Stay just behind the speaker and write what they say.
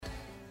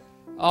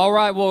All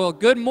right, well,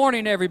 good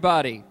morning,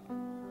 everybody.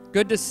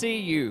 Good to see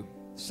you.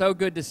 So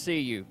good to see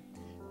you.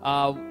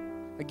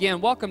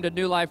 Again, welcome to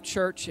New Life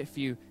Church. If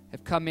you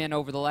have come in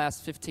over the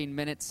last 15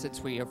 minutes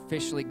since we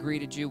officially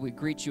greeted you, we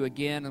greet you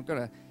again. I'm going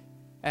to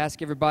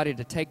ask everybody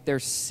to take their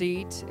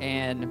seat,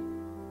 and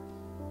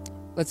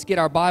let's get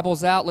our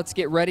Bibles out. Let's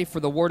get ready for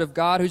the Word of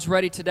God. Who's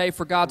ready today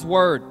for God's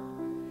Word?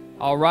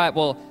 All right,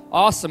 well,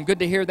 awesome. Good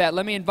to hear that.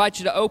 Let me invite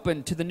you to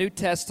open to the New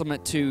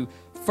Testament to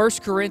 1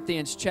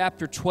 Corinthians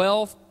chapter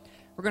 12.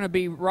 We're going to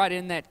be right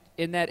in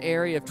that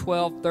area of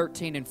 12,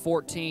 13, and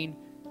 14.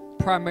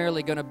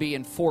 Primarily going to be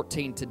in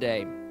 14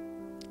 today.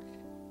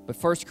 But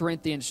 1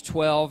 Corinthians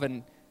 12,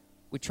 and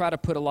we try to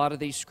put a lot of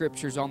these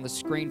scriptures on the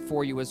screen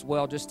for you as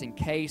well, just in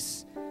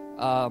case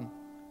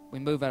we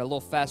move at a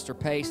little faster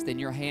pace, then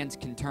your hands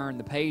can turn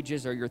the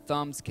pages or your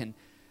thumbs can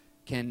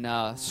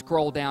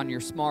scroll down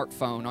your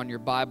smartphone on your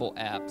Bible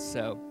app.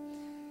 So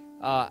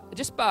I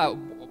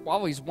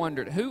always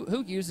wondered,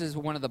 who uses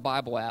one of the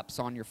Bible apps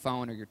on your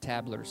phone or your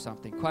tablet or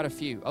something? Quite a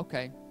few.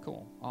 Okay,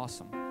 cool,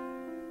 awesome.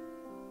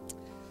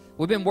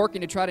 We've been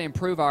working to try to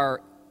improve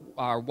our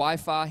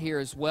Wi-Fi here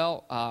as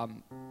well.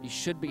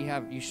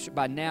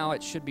 By now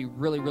it should be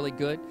really, really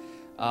good.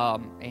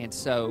 And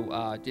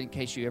so in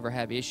case you ever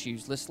have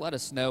issues, let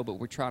us know. But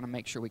we're trying to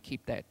make sure we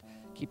keep that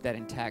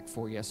intact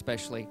for you,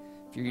 especially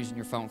if you're using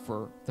your phone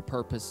for the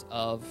purpose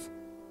of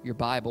your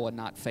Bible and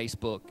not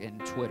Facebook and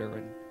Twitter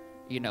and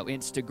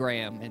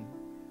Instagram and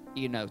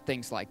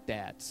things like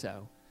that.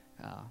 So,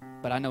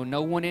 but I know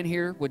no one in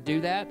here would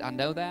do that. I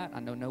know that. I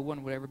know no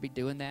one would ever be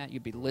doing that.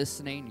 You'd be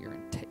listening.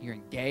 You're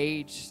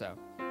engaged. So,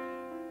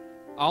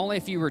 only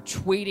if you were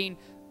tweeting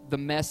the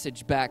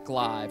message back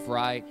live,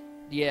 right?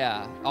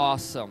 Yeah,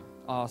 awesome.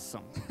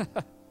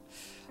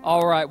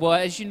 All right. Well,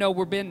 as you know,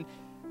 we've been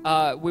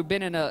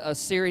in a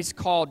series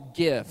called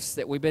Gifts,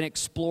 that we've been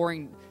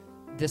exploring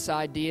this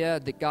idea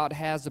that God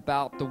has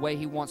about the way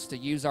He wants to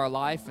use our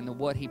life and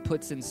what He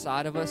puts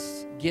inside of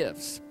us,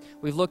 gifts.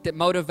 We've looked at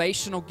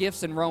motivational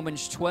gifts in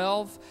Romans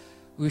 12.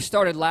 We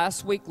started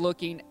last week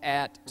looking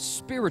at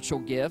spiritual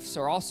gifts,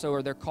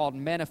 or they're called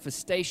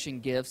manifestation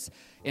gifts,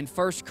 in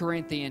 1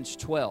 Corinthians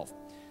 12.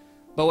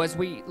 But as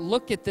we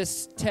look at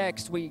this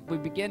text, we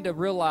begin to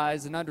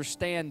realize and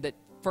understand that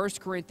 1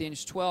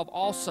 Corinthians 12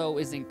 also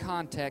is in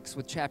context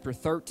with chapter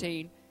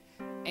 13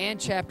 and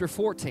chapter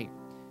 14.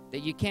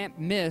 That you can't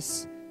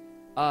miss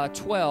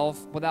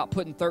 12 without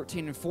putting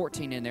 13 and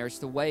 14 in there. It's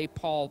the way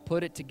Paul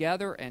put it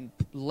together and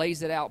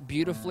lays it out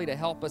beautifully to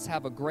help us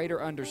have a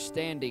greater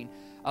understanding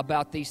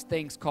about these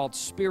things called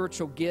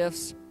spiritual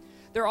gifts.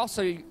 They're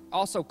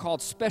also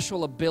called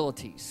special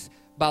abilities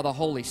by the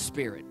Holy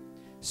Spirit.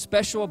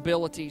 Special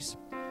abilities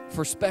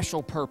for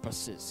special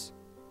purposes.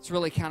 It's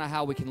really kind of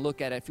how we can look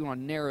at it if you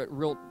want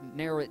to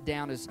narrow it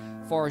down as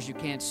far as you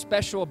can.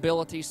 Special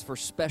abilities for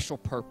special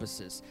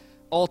purposes.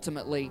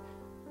 Ultimately,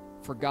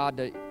 for God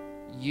to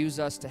use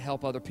us to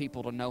help other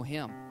people to know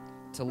Him,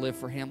 to live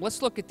for Him.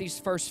 Let's look at these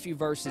first few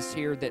verses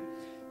here that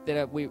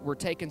we're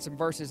taking some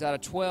verses out of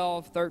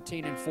 12,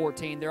 13, and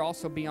 14. They'll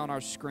also be on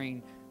our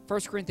screen.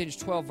 1 Corinthians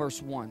 12, verse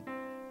 1.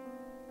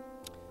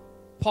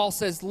 Paul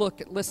says,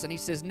 listen, he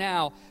says,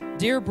 "Now,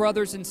 dear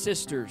brothers and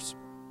sisters,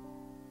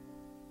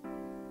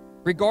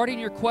 regarding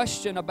your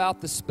question about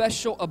the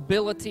special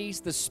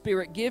abilities the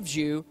Spirit gives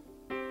you,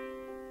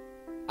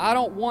 I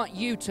don't want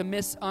you to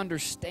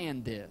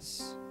misunderstand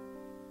this."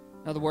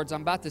 In other words,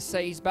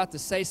 he's about to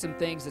say some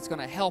things that's going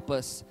to help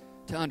us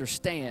to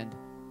understand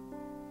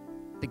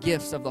the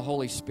gifts of the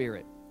Holy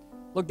Spirit.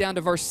 Look down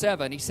to verse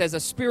 7. He says, "A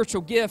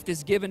spiritual gift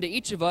is given to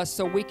each of us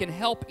so we can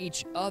help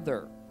each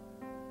other."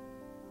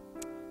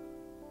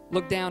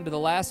 Look down to the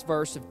last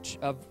verse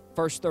of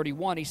verse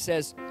 31. He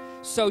says,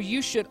 "So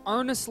you should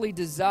earnestly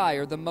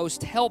desire the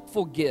most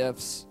helpful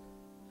gifts,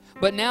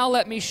 but now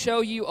let me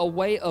show you a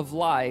way of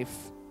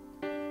life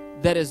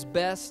that is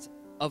best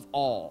of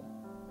all."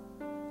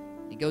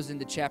 He goes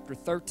into chapter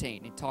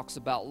 13. He talks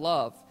about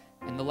love.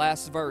 In the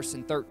last verse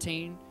in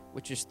 13,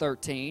 which is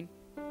 13,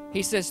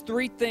 he says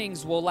 3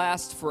 things will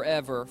last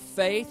forever: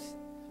 faith,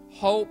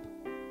 hope,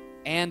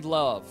 and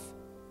love.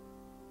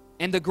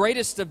 And the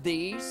greatest of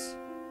these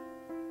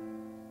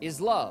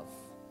is love.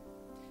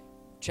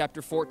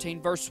 Chapter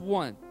 14, verse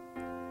 1.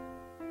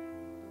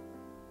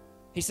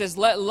 He says,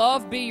 "Let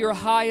love be your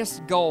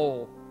highest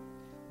goal,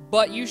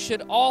 but you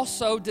should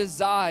also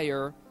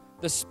desire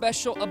the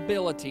special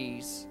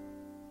abilities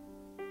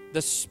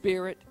the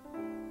Spirit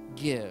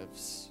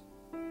gives,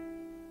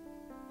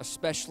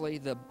 especially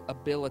the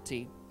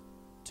ability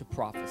to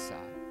prophesy."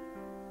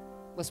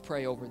 Let's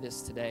pray over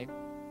this today.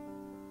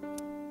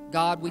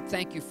 God, we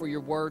thank you for your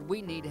word.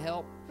 We need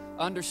help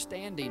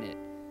understanding it.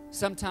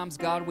 Sometimes,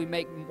 God, we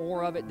make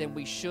more of it than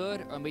we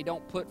should, and we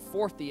don't put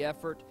forth the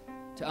effort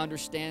to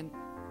understand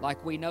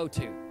like we know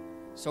to.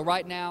 So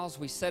right now, as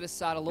we set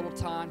aside a little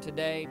time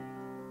today,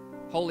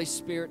 Holy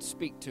Spirit,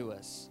 speak to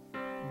us.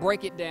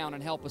 Break it down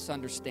and help us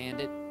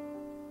understand it.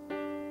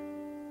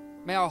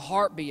 May our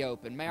heart be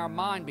open. May our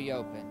mind be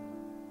open.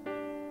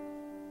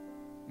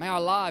 May our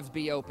lives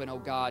be open, oh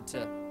God,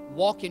 to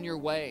walk in your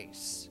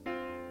ways,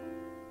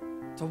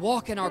 to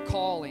walk in our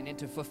calling and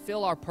to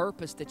fulfill our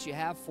purpose that you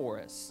have for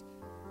us.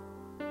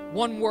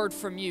 One word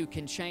from you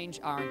can change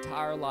our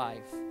entire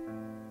life.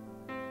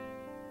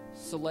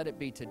 So let it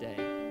be today.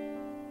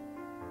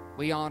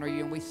 We honor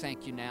you and we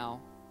thank you now.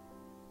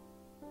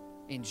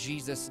 In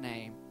Jesus'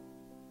 name.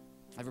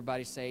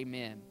 Everybody say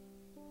amen.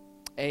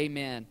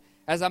 Amen.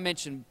 As I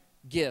mentioned,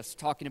 gifts,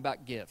 talking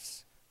about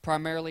gifts.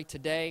 Primarily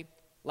today,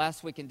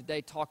 last week and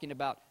today, talking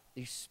about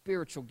the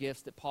spiritual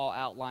gifts that Paul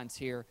outlines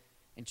here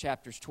in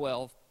chapters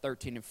 12,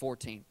 13, and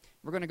 14.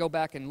 We're going to go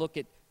back and look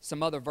at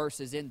some other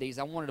verses in these.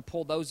 I wanted to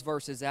pull those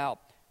verses out,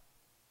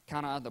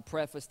 kind of the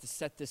preface to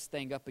set this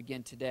thing up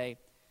again today,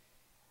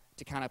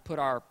 to kind of put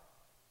our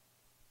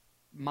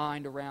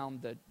mind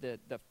around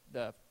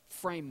the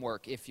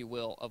framework, if you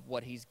will, of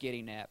what he's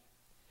getting at.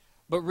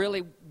 But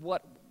really,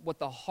 what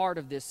the heart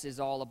of this is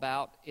all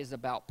about is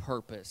about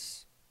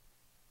purpose.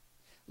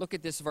 Look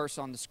at this verse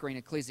on the screen,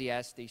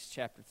 Ecclesiastes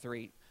chapter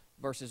 3,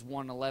 verses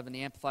 1 and 11.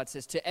 The Amplified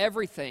says, to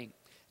everything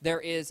there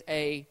is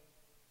a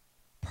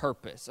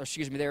purpose,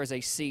 there is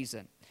a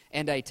season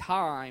and a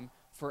time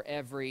for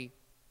every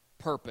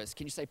purpose.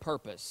 Can you say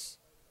purpose?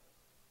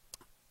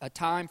 A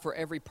time for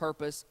every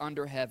purpose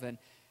under heaven.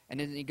 And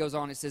then he goes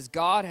on, it says,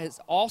 God has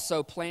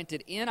also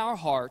planted in our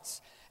hearts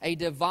a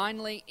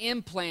divinely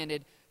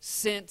implanted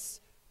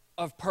sense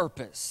of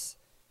purpose.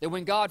 That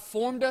when God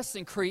formed us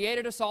and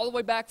created us all the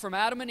way back from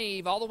Adam and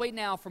Eve, all the way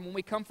now from when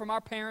we come from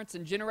our parents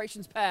and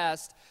generations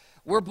past,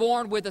 we're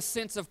born with a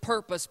sense of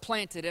purpose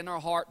planted in our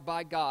heart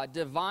by God,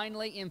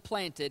 divinely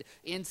implanted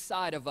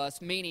inside of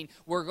us, meaning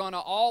we're going to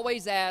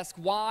always ask,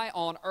 why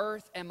on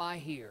earth am I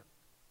here?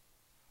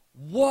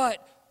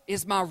 What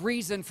is my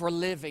reason for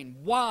living?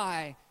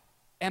 Why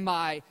am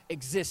I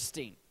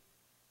existing?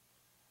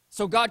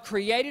 So God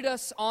created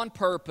us on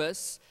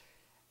purpose,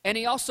 and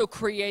He also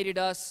created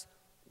us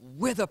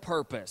with a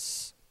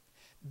purpose.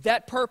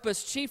 That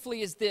purpose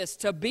chiefly is this: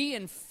 to be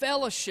in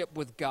fellowship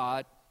with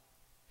God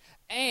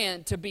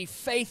and to be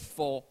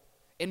faithful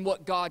in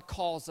what God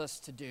calls us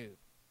to do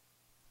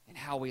and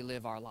how we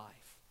live our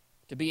life.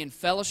 To be in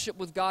fellowship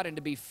with God and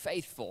to be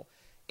faithful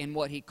in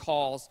what He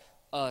calls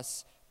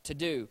us to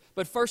do.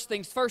 But first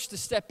things first, to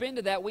step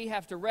into that, we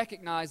have to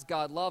recognize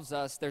God loves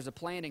us. There's a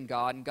plan in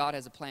God, and God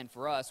has a plan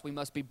for us. We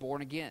must be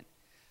born again.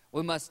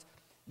 We must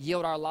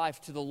yield our life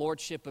to the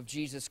lordship of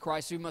Jesus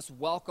Christ. We must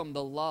welcome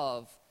the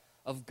love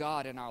of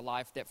God in our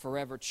life that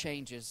forever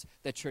changes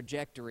the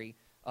trajectory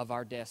of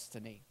our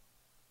destiny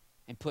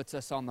and puts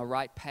us on the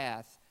right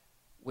path,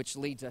 which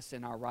leads us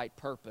in our right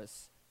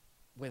purpose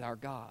with our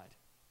God.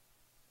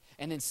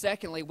 And then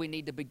secondly, we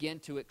need to begin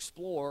to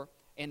explore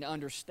and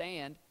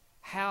understand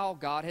how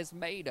God has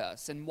made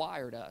us and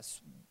wired us,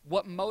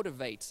 what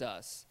motivates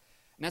us.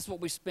 And that's what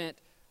we spent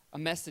a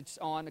message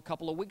on a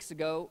couple of weeks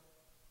ago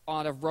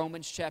out of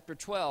Romans chapter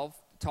 12,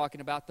 talking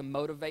about the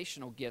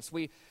motivational gifts.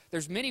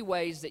 There's many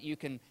ways that you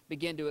can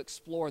begin to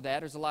explore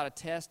that. There's a lot of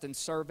tests and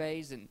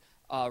surveys and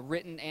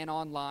written and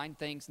online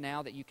things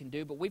now that you can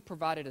do, but we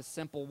provided a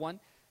simple one,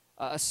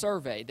 a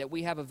survey that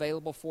we have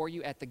available for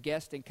you at the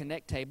guest and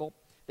connect table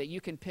that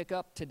you can pick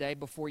up today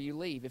before you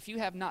leave. If you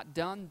have not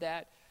done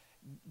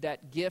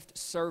that gift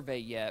survey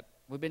yet,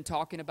 we've been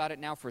talking about it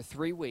now for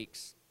 3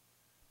 weeks.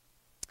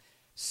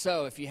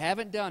 So if you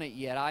haven't done it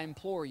yet, I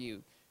implore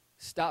you,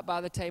 stop by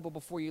the table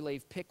before you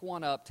leave, pick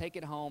one up, take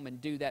it home, and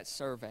do that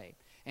survey.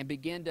 And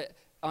begin to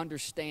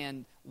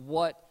understand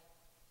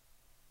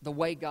the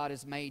way God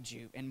has made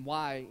you and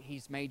why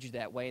He's made you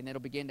that way. And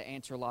it'll begin to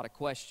answer a lot of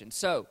questions.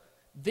 So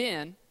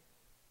then,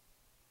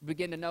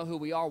 begin to know who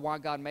we are, why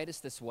God made us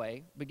this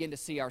way. Begin to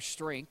see our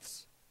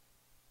strengths,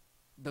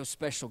 those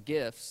special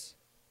gifts.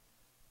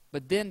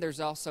 But then there's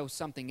also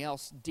something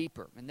else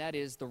deeper, and that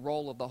is the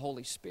role of the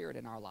Holy Spirit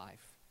in our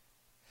life.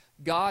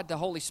 God, the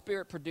Holy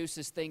Spirit,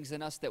 produces things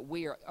in us that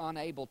we are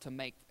unable to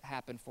make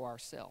happen for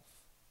ourselves.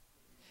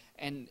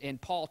 And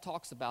Paul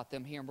talks about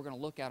them here, and we're going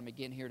to look at them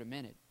again here in a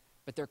minute.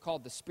 But they're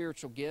called the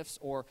spiritual gifts,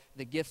 or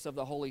the gifts of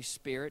the Holy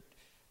Spirit,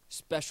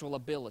 special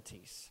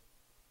abilities.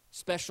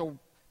 Special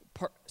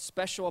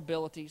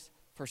abilities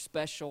for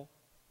special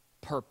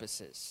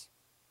purposes.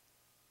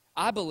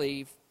 I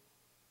believe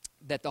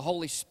that the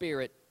Holy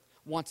Spirit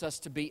wants us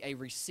to be a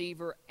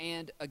receiver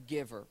and a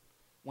giver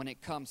when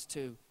it comes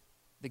to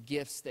the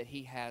gifts that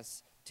He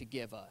has to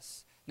give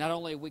us. Not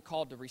only are we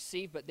called to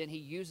receive, but then He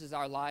uses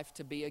our life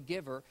to be a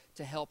giver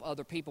to help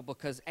other people,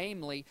 because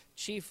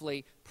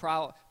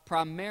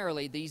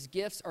primarily, these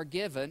gifts are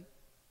given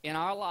in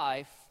our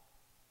life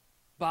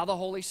by the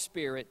Holy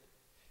Spirit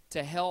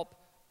to help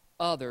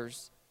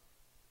others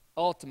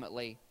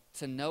ultimately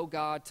to know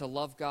God, to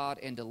love God,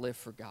 and to live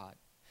for God.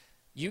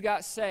 You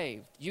got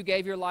saved. You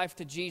gave your life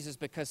to Jesus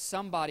because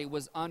somebody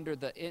was under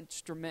the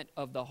instrument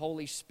of the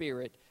Holy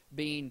Spirit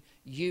being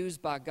used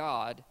by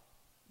God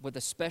with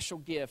a special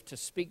gift to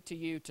speak to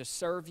you, to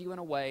serve you in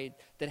a way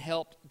that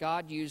helped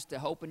God use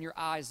to open your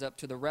eyes up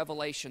to the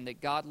revelation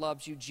that God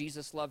loves you,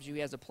 Jesus loves you, He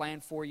has a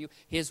plan for you,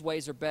 His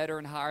ways are better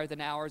and higher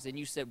than ours, and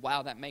you said,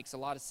 wow, that makes a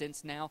lot of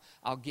sense now,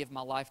 I'll give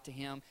my life to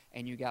Him,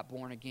 and you got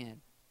born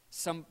again.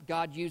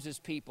 God uses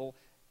people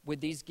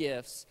with these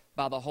gifts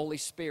by the Holy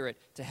Spirit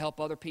to help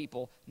other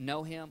people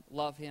know Him,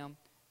 love Him,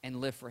 and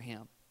live for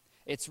Him.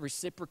 It's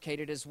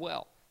reciprocated as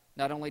well.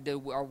 Not only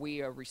are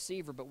we a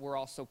receiver, but we're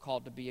also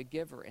called to be a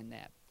giver in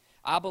that.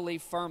 I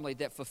believe firmly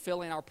that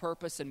fulfilling our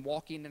purpose and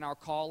walking in our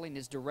calling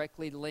is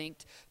directly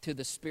linked to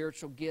the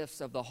spiritual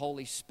gifts of the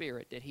Holy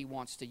Spirit that He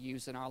wants to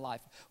use in our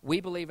life. We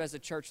believe as a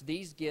church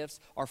these gifts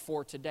are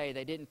for today.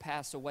 They didn't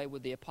pass away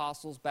with the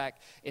apostles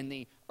back in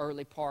the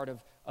early part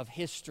of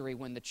history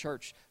when the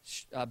church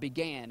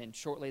began and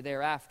shortly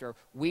thereafter.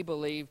 We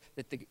believe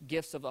that the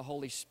gifts of the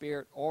Holy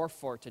Spirit are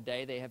for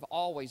today. They have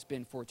always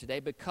been for today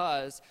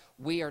because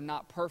we are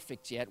not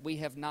perfect yet. We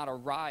have not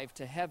arrived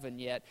to heaven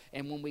yet.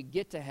 And when we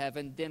get to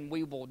heaven, then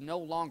we will no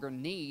longer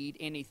need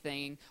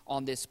anything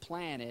on this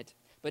planet.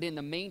 But in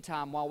the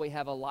meantime, while we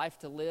have a life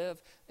to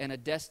live and a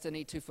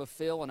destiny to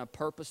fulfill and a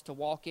purpose to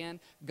walk in,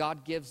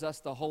 God gives us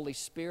the Holy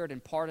Spirit,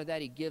 and part of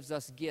that, He gives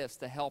us gifts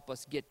to help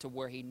us get to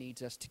where He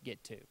needs us to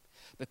get to.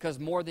 Because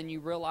more than you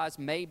realize,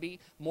 maybe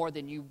more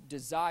than you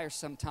desire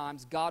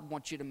sometimes, God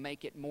wants you to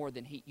make it more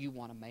than you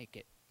want to make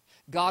it.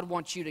 God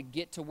wants you to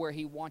get to where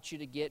He wants you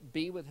to get,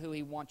 be with who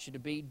He wants you to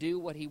be, do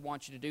what He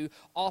wants you to do,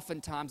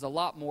 oftentimes a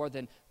lot more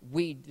than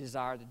we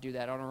desire to do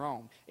that on our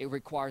own. It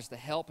requires the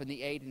help and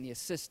the aid and the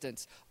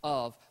assistance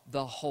of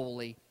the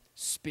Holy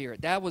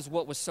Spirit. That was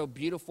what was so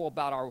beautiful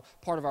about our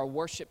part of our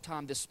worship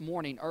time this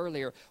morning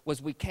earlier,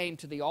 was we came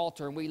to the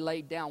altar and we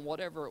laid down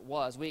whatever it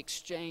was. We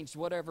exchanged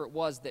whatever it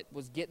was that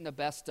was getting the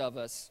best of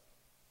us,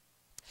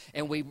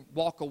 and we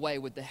walk away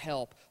with the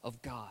help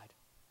of God.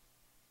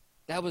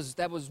 That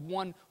was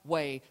one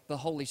way the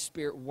Holy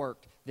Spirit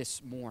worked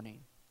this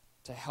morning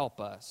to help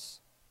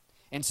us.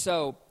 And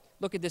so,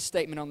 look at this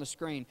statement on the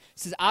screen. It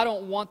says, I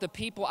don't want the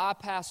people I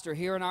pastor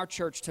here in our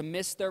church to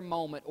miss their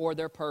moment or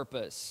their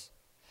purpose.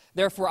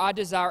 Therefore, I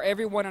desire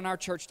everyone in our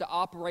church to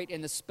operate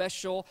in the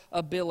special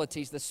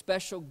abilities, the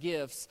special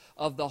gifts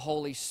of the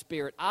Holy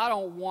Spirit. I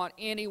don't want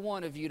any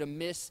one of you to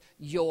miss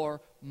your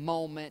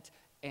moment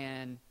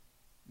and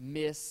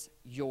miss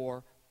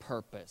your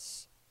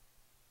purpose.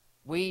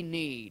 We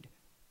need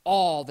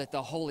all that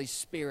the Holy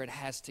Spirit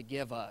has to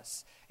give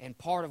us. And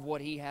part of what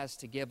He has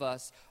to give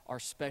us are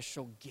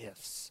special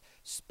gifts,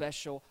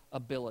 special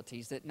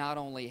abilities that not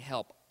only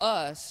help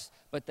us,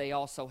 but they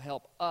also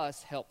help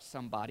us help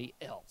somebody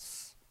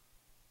else.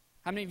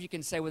 How many of you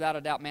can say without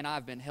a doubt, man,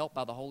 I've been helped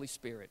by the Holy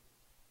Spirit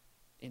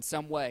in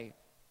some way?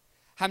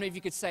 How many of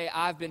you could say,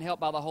 I've been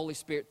helped by the Holy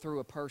Spirit through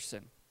a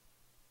person?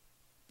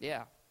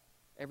 Yeah.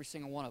 Every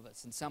single one of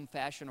us, in some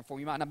fashion or form.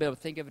 You might not be able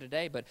to think of it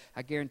today, but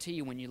I guarantee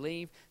you when you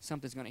leave,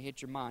 something's going to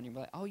hit your mind. You'll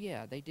be like, oh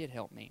yeah, they did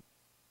help me.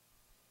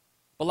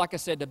 But like I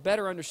said, to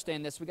better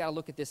understand this, we got to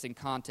look at this in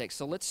context.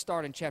 So let's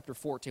start in chapter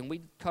 14.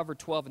 We covered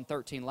 12 and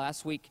 13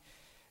 last week.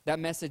 That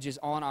message is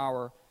on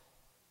our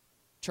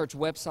church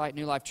website,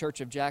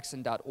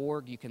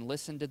 newlifechurchofjackson.org. You can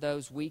listen to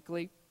those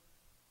weekly.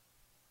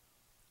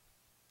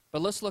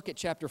 But let's look at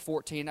chapter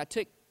 14. I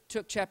took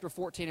chapter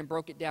 14 and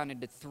broke it down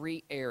into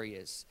 3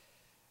 areas.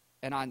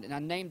 And I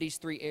named these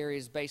 3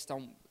 areas based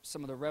on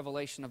some of the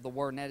revelation of the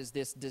Word, and that is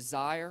this: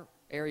 desire.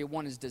 Area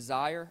 1 is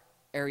desire.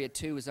 Area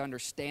 2 is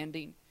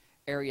understanding.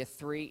 Area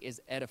 3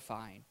 is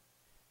edifying.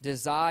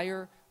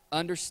 Desire,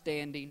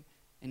 understanding,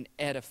 and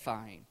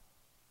edifying.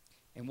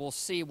 And we'll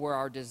see where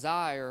our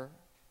desire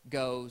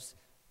goes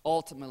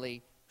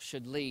ultimately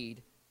should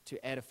lead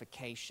to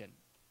edification,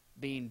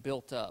 being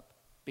built up,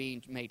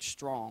 being made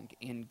strong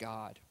in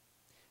God.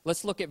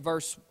 Let's look at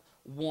verse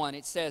 1.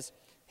 It says,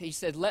 He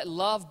said, let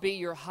love be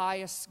your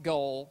highest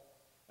goal.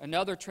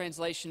 Another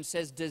translation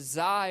says,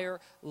 desire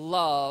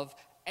love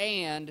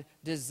and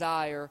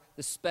desire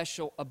the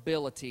special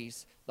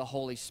abilities the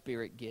Holy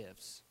Spirit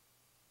gives.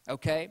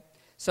 Okay?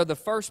 So the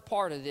first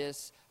part of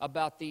this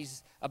about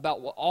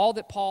all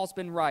that Paul's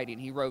been writing,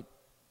 he wrote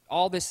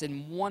all this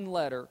in one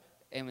letter,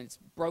 and it's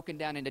broken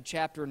down into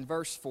chapter and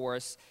verse for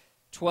us,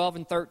 12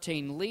 and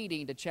 13,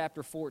 leading to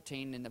chapter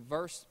 14. And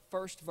the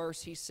first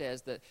verse he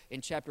says that in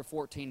chapter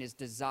 14 is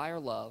desire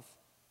love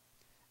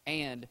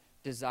and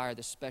desire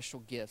the special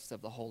gifts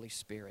of the Holy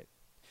Spirit.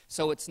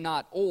 So it's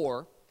not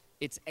or,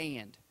 it's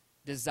and.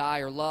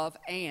 Desire love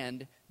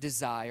and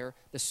desire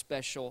the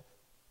special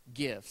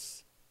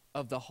gifts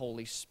of the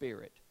Holy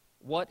Spirit.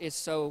 What is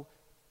so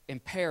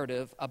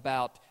imperative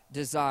about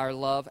desire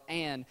love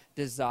and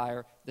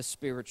desire the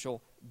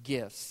spiritual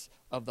gifts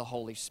of the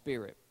Holy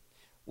Spirit?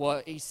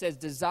 Well, he says,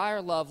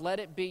 desire love, let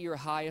it be your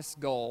highest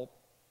goal.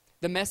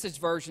 The Message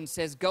version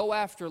says, go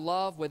after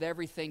love with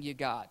everything you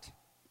got.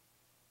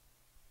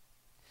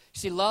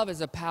 See, love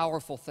is a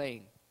powerful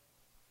thing.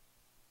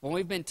 When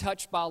we've been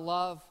touched by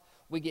love,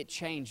 we get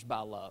changed by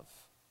love.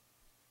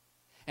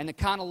 And the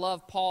kind of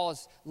love Paul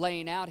is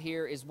laying out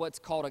here is what's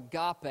called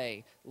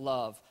agape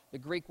love. The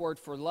Greek word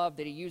for love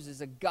that he uses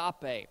is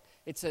agape.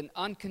 It's an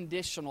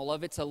unconditional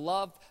love. It's a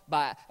love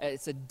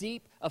it's a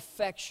deep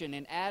affection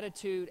in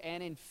attitude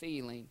and in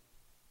feeling.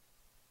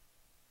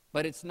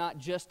 But it's not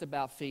just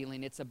about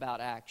feeling, it's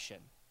about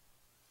action.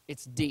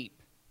 It's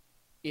deep.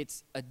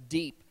 It's a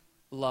deep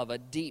love, a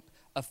deep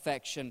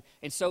affection.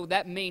 And so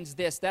that means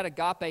this, that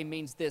agape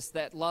means this,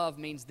 that love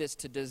means this.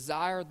 To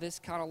desire this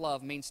kind of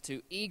love means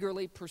to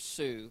eagerly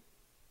pursue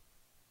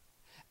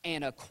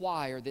and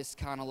acquire this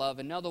kind of love.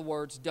 In other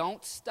words,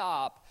 don't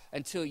stop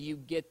until you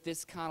get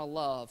this kind of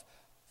love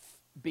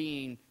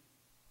being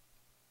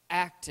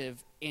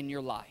active in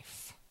your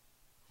life.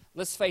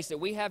 Let's face it,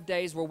 we have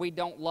days where we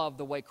don't love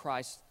the way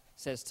Christ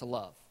says to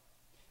love.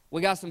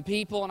 We got some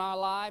people in our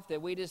life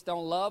that we just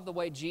don't love the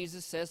way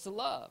Jesus says to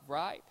love,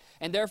 right?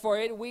 And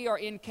therefore, we are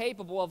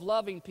incapable of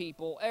loving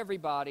people,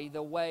 everybody,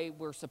 the way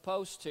we're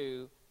supposed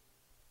to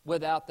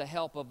without the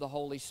help of the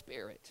Holy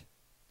Spirit.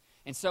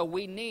 And so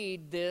we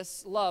need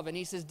this love. And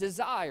he says,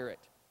 desire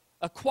it,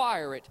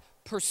 acquire it,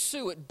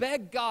 pursue it.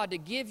 Beg God to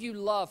give you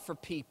love for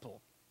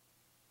people.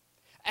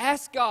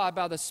 Ask God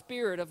by the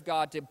Spirit of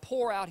God to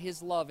pour out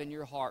His love in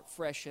your heart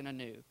fresh and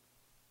anew.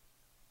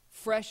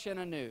 Fresh and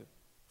anew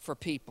for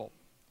people.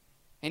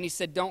 And he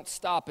said, don't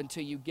stop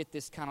until you get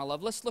this kind of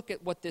love. Let's look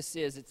at what this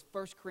is. It's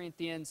 1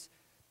 Corinthians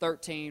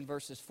 13,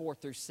 verses 4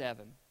 through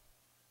 7.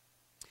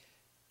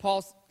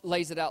 Paul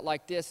lays it out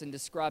like this and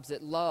describes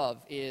that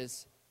love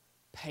is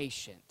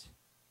patient.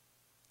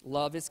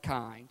 Love is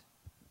kind.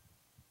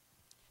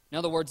 In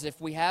other words, if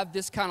we have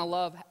this kind of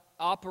love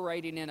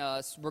operating in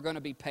us, we're going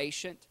to be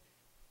patient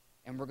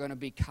and we're going to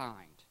be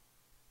kind.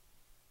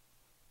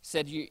 He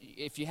said,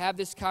 if you have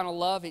this kind of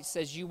love, it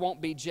says you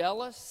won't be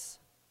jealous,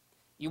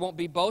 you won't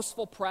be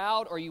boastful,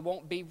 proud, or you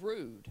won't be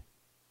rude. He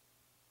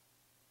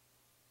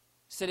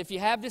said, if you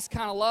have this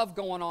kind of love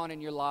going on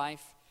in your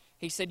life,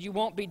 he said, you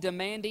won't be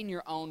demanding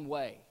your own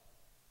way.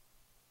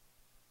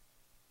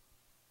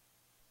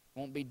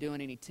 Won't be doing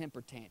any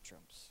temper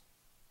tantrums.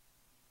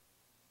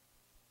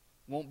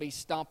 Won't be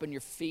stomping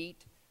your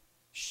feet,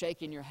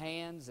 shaking your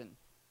hands, and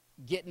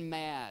getting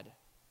mad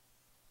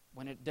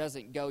when it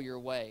doesn't go your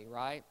way,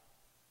 right?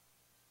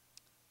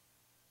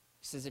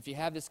 He says, if you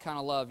have this kind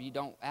of love, you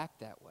don't act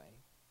that way.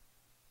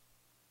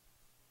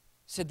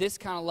 He said, this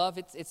kind of love,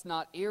 it's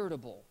not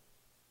irritable.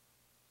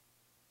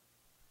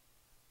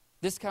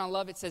 This kind of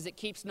love, it says, it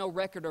keeps no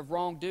record of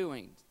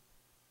wrongdoing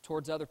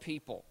towards other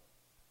people.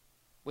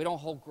 We don't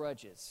hold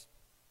grudges.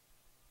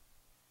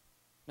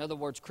 In other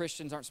words,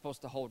 Christians aren't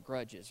supposed to hold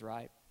grudges,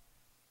 right?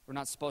 We're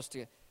not supposed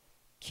to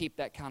keep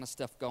that kind of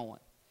stuff going.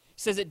 He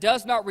says, it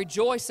does not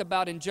rejoice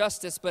about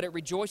injustice, but it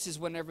rejoices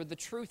whenever the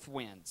truth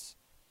wins.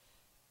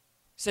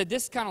 He said,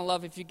 this kind of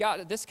love, if you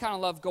got this kind of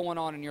love going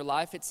on in your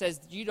life, it says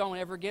you don't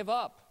ever give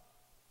up.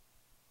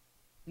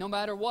 No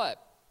matter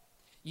what.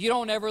 You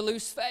don't ever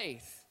lose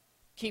faith.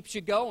 Keeps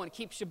you going,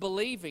 keeps you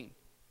believing. It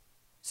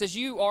says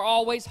you are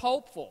always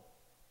hopeful.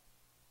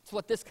 That's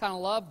what this kind of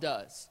love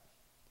does.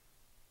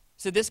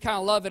 So this kind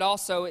of love,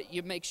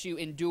 it makes you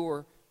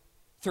endure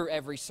through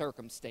every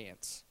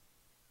circumstance.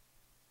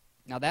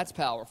 Now that's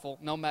powerful.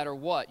 No matter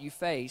what you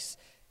face,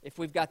 if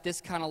we've got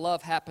this kind of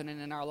love happening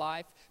in our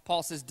life,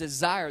 Paul says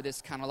desire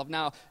this kind of love.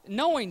 Now,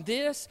 knowing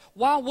this,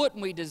 why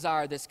wouldn't we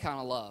desire this kind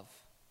of love?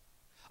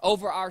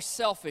 Over our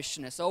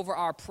selfishness, over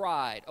our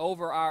pride,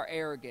 over our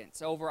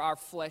arrogance, over our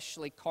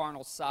fleshly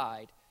carnal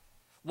side.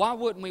 Why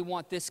wouldn't we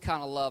want this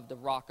kind of love to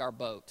rock our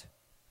boat?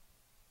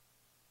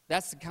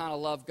 That's the kind of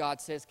love God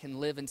says can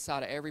live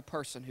inside of every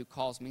person who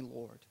calls me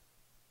Lord.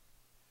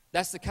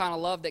 That's the kind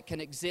of love that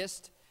can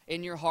exist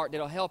in your heart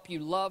that'll help you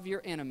love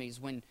your enemies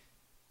when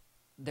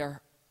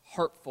they're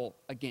hurtful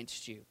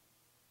against you.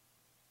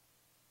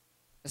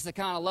 It's the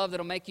kind of love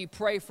that'll make you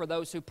pray for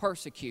those who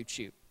persecute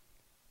you.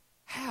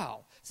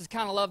 How? It's the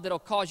kind of love that'll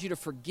cause you to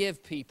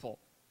forgive people.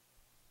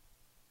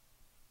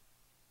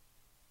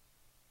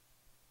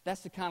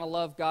 That's the kind of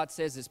love God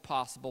says is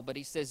possible, but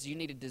He says you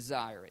need to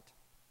desire it.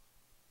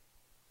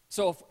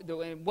 So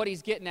what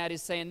he's getting at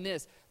is saying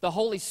this. The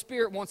Holy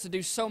Spirit wants to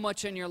do so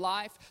much in your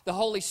life. The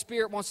Holy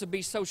Spirit wants to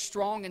be so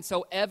strong and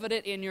so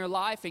evident in your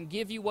life and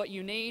give you what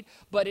you need,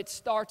 but it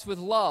starts with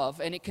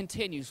love and it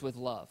continues with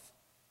love.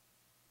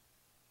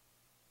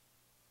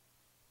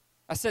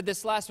 I said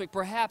this last week,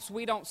 perhaps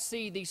we don't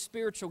see these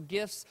spiritual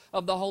gifts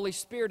of the Holy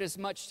Spirit as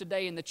much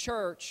today in the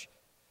church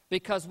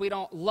because we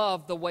don't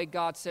love the way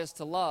God says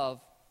to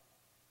love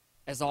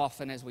as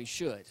often as we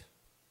should.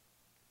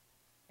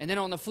 And then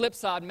on the flip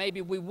side,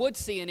 maybe we would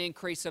see an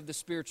increase of the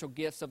spiritual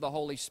gifts of the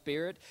Holy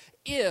Spirit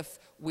if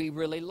we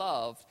really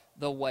loved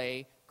the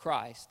way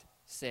Christ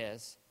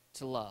says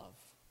to love.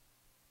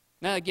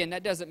 Now again,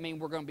 that doesn't mean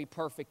we're going to be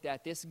perfect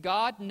at this.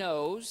 God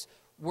knows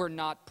we're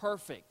not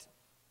perfect.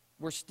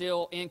 We're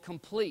still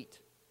incomplete.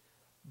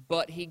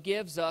 But He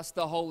gives us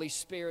the Holy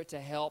Spirit to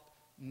help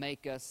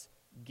make us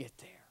get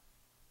there.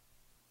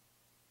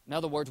 In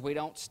other words, we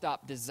don't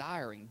stop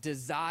desiring.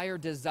 Desire,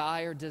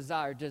 desire,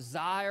 desire.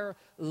 Desire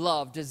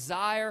love.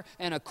 Desire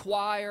and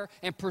acquire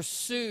and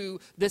pursue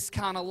this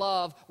kind of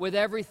love with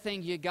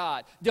everything you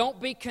got.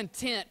 Don't be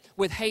content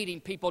with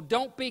hating people.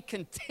 Don't be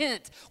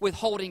content with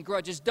holding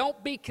grudges.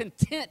 Don't be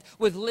content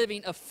with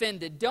living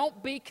offended.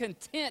 Don't be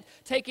content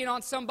taking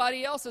on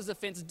somebody else's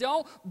offense.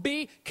 Don't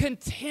be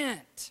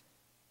content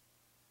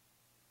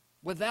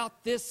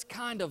without this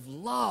kind of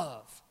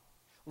love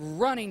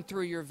running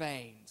through your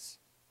veins.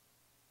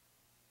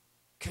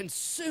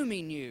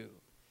 consuming you.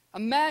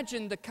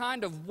 Imagine the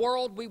kind of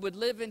world we would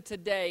live in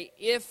today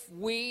if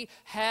we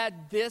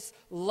had this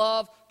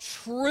love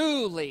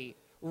truly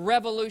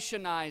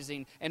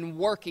revolutionizing and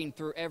working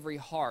through every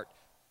heart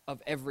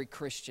of every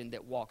Christian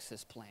that walks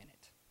this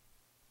planet.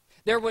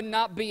 There would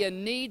not be a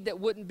need that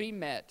wouldn't be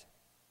met.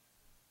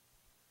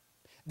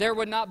 There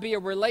would not be a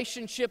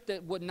relationship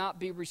that would not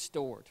be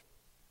restored.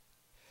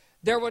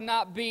 There would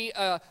not be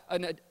a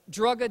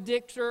drug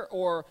addictor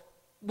or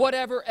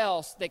whatever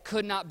else that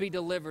could not be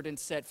delivered and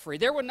set free.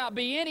 There would not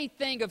be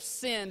anything of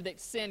sin that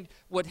sin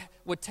would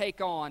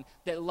take on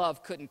that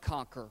love couldn't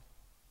conquer.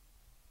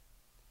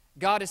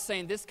 God is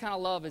saying this kind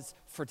of love is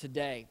for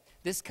today.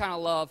 This kind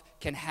of love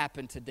can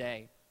happen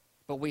today,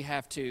 but we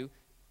have to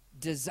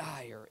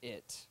desire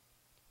it.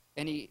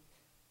 And he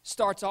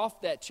starts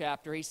off that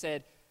chapter, he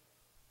said,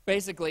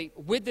 basically,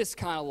 with this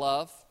kind of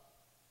love,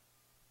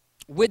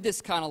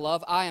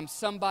 I am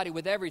somebody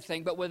with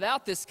everything, but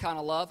without this kind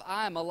of love,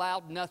 I am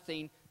allowed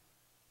nothing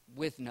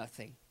with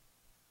nothing.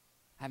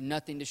 I have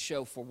nothing to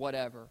show for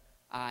whatever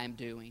I am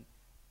doing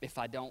if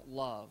I don't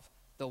love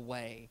the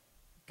way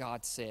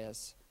God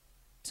says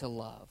to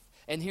love.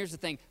 And here's the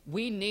thing,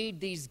 we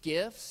need these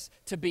gifts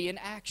to be in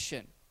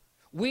action.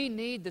 We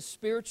need the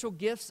spiritual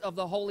gifts of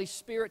the Holy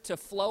Spirit to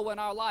flow in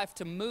our life,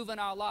 to move in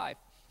our life.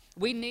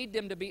 We need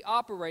them to be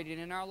operating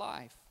in our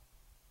life.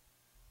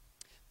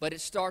 But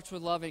it starts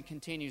with love and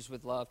continues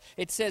with love.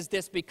 It says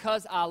this,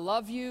 because I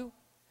love you,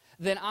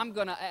 then I'm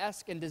going to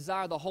ask and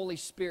desire the Holy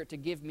Spirit to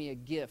give me a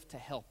gift to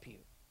help you.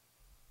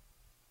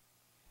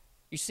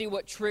 You see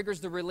what triggers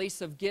the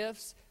release of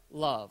gifts?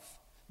 Love.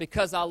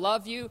 Because I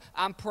love you,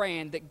 I'm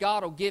praying that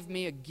God will give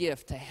me a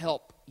gift to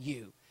help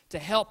you, to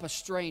help a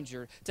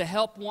stranger, to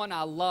help one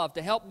I love,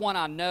 to help one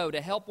I know, to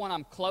help one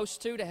I'm close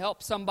to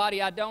help somebody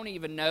I don't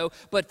even know,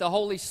 but the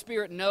Holy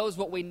Spirit knows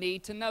what we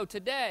need to know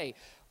today.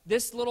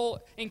 This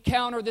little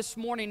encounter this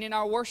morning in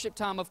our worship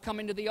time of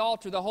coming to the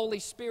altar, the Holy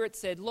Spirit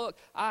said, look,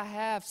 I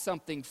have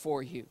something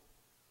for you.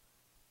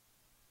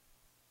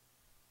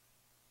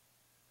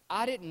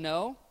 I didn't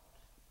know.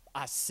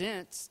 I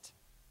sensed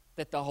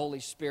that the Holy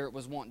Spirit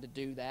was wanting to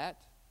do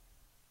that.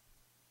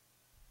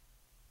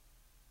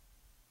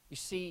 You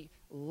see,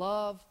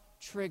 love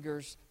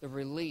triggers the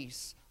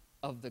release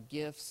of the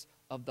gifts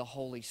of the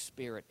Holy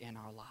Spirit in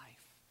our life.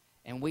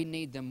 And we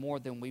need them more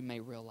than we may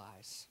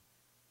realize.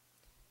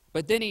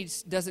 But then he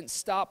doesn't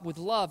stop with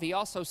love. He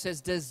also says,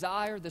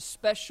 desire the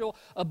special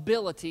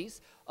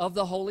abilities of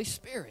the Holy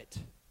Spirit.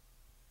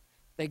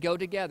 They go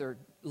together.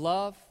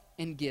 Love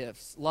and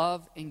gifts.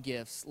 Love and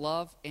gifts.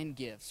 Love and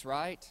gifts,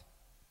 right?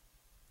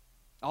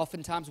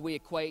 Oftentimes we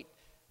equate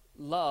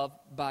love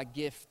by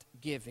gift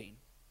giving.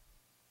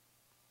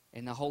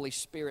 And the Holy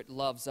Spirit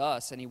loves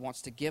us, and He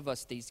wants to give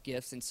us these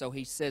gifts. And so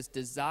He says,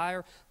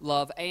 desire,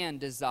 love, and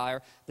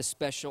desire the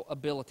special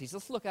abilities.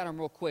 Let's look at them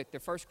real quick. They're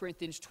 1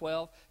 Corinthians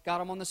 12. Got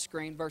them on the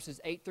screen,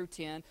 verses 8 through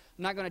 10. I'm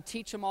not going to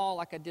teach them all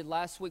like I did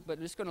last week, but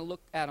I'm just going to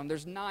look at them.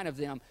 There's 9 of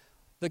them.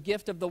 The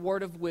gift of the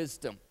word of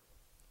wisdom.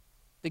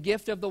 The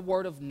gift of the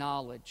word of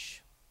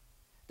knowledge.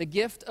 The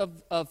gift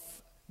of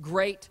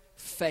great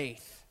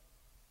faith.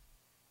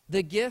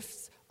 The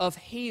gifts of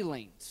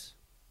healings.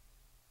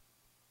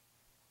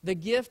 The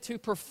gift to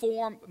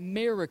perform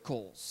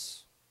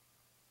miracles.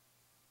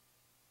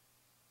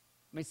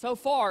 I mean, so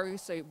far, you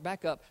say,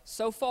 back up,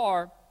 so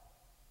far,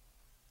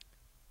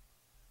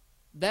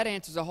 that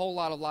answers a whole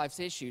lot of life's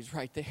issues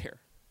right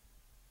there.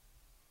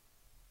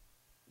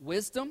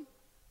 Wisdom,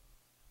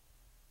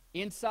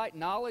 insight,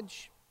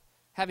 knowledge,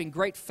 having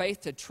great faith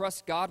to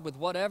trust God with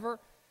whatever.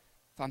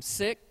 If I'm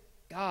sick,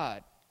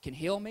 God can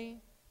heal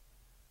me.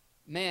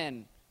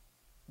 Man,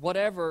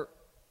 whatever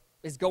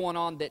is going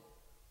on that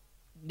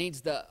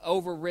needs the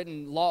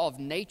overridden law of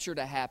nature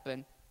to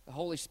happen, the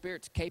Holy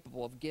Spirit's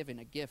capable of giving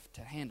a gift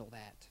to handle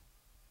that.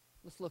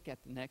 Let's look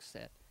at the next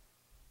set.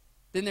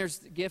 Then there's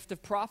the gift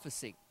of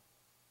prophecy,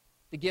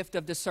 the gift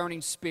of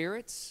discerning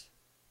spirits,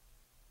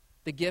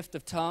 the gift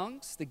of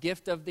tongues, the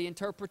gift of the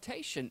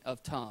interpretation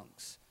of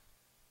tongues.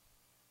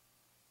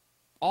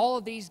 All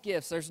of these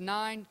gifts, there's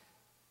 9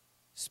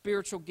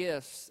 spiritual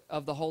gifts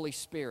of the Holy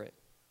Spirit.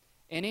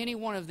 And any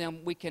one of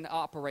them we can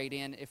operate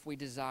in if we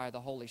desire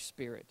the Holy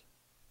Spirit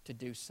to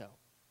do so.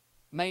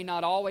 May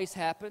not always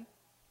happen,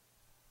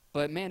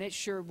 but man, it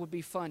sure would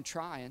be fun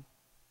trying.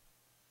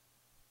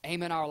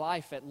 Aiming our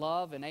life at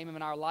love and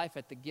aiming our life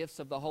at the gifts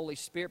of the Holy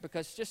Spirit,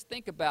 because just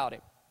think about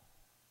it.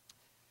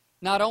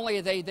 Not only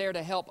are they there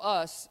to help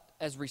us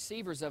as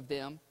receivers of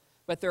them,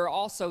 but they're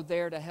also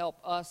there to help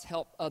us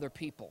help other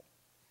people.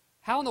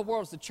 How in the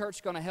world is the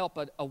church going to help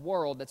a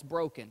world that's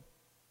broken?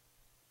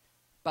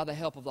 By the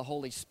help of the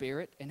Holy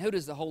Spirit. And who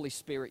does the Holy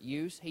Spirit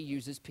use? He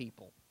uses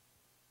people.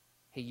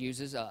 He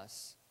uses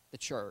us, the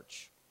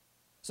church.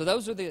 So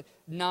those are the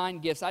 9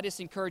 gifts. I just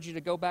encourage you to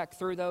go back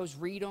through those,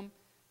 read them,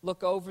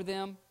 look over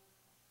them.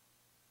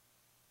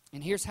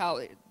 And here's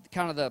how,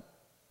 kind of the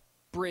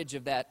bridge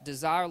of that.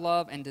 Desire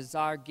love and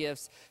desire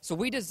gifts. So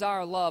we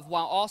desire love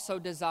while also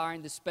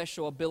desiring the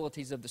special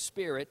abilities of the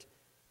Spirit.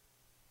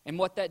 And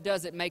what that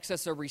does, it makes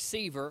us a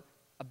receiver,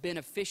 a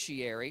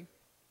beneficiary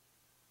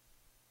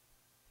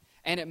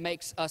and it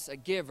makes us a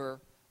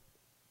giver,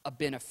 a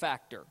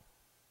benefactor.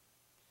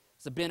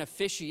 It's a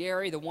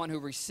beneficiary, the one who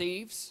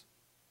receives,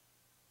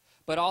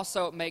 but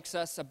also it makes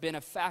us a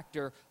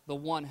benefactor, the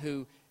one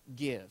who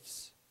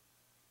gives.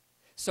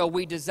 So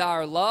we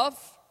desire love,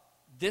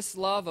 this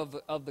love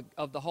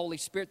of the Holy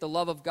Spirit, the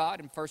love of God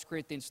in 1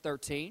 Corinthians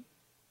 13.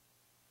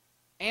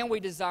 And we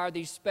desire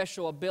these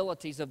special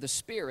abilities of the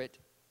Spirit,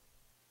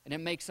 and it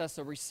makes us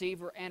a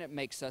receiver and it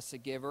makes us a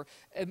giver.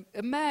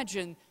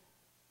 Imagine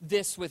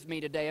this with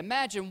me today.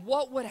 Imagine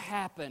what would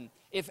happen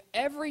if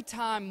every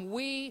time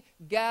we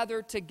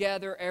gathered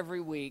together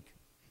every week,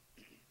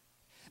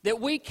 that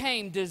we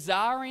came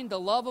desiring the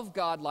love of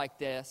God like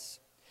this,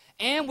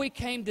 and we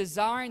came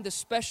desiring the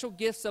special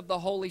gifts of the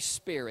Holy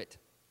Spirit.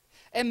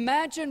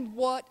 Imagine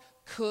what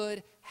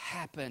could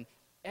happen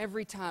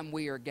every time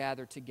we are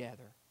gathered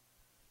together.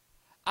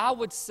 I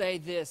would say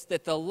this,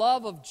 that the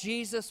love of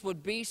Jesus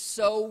would be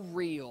so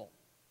real.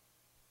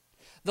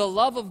 The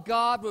love of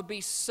God would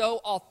be so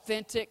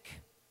authentic.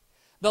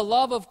 The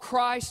love of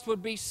Christ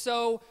would be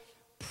so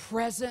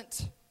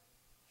present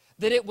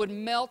that it would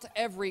melt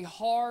every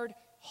hard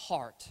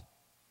heart.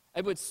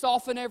 It would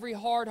soften every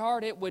hard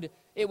heart. It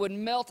would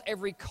melt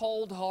every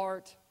cold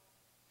heart.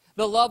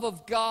 The love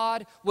of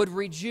God would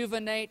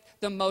rejuvenate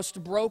the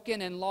most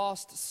broken and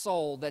lost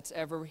soul that's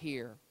ever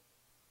here.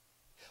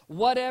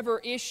 Whatever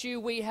issue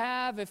we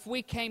have, if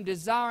we came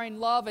desiring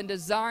love and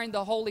desiring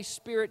the Holy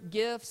Spirit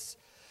gifts,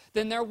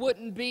 then there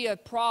wouldn't be a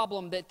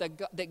problem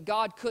that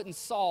God couldn't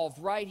solve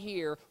right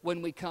here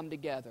when we come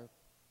together.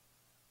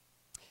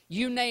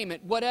 You name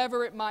it,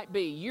 whatever it might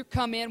be. You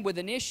come in with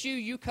an issue,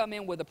 you come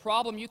in with a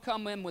problem, you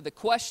come in with a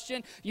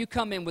question, you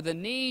come in with a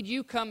need,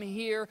 you come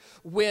here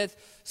with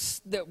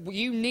that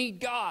you need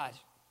God.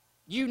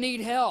 You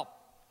need help.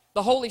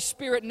 The Holy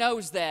Spirit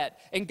knows that,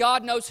 and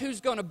God knows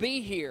who's going to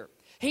be here.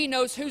 He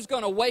knows who's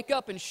going to wake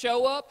up and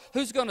show up,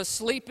 who's going to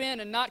sleep in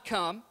and not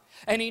come,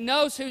 and He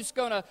knows who's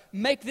going to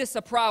make this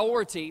a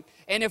priority.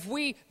 And if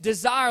we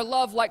desire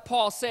love like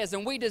Paul says,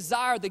 and we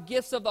desire the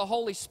gifts of the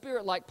Holy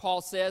Spirit like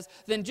Paul says,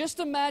 then just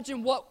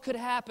imagine what could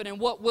happen and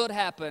what would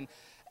happen.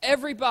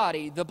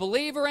 Everybody, the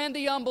believer and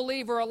the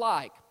unbeliever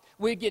alike,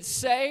 we'd get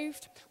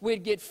saved,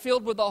 we'd get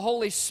filled with the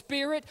Holy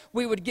Spirit,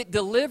 we would get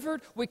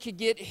delivered, we could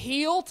get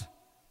healed,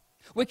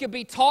 we could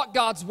be taught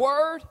God's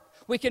Word,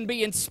 we can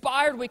be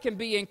inspired, we can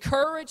be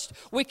encouraged,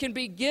 we can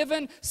be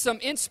given some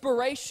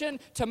inspiration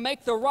to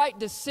make the right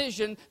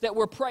decision that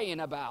we're praying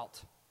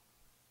about.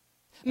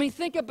 I mean,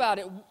 think about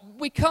it.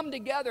 We come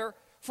together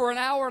for an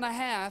hour and a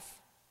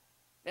half.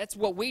 That's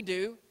what we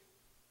do.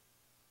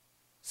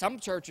 Some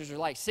churches are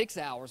like 6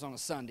 hours on a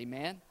Sunday,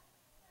 man.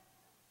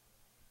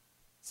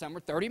 Some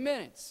are 30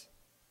 minutes.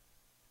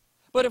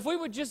 But if we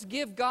would just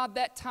give God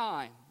that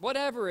time,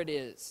 whatever it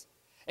is,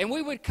 and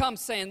we would come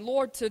saying,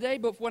 Lord, today,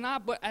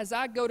 but as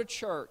I go to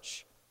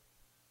church,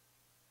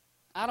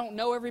 I don't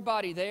know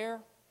everybody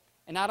there,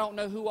 and I don't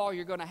know who all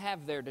you're going to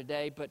have there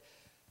today, but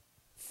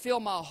fill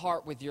my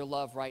heart with your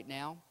love right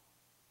now.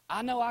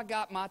 I know I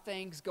got my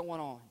things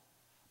going on,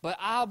 but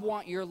I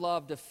want your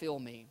love to fill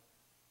me,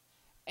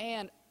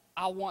 and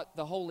I want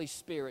the Holy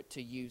Spirit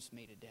to use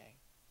me today.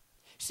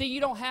 See,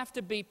 you don't have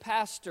to be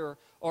pastor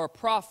or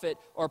prophet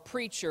or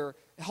preacher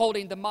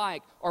holding the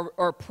mic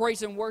or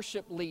praise and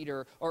worship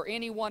leader or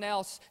anyone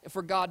else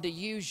for God to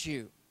use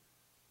you.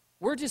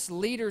 We're just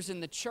leaders in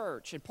the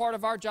church, and part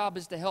of our job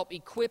is to help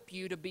equip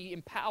you to be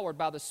empowered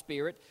by the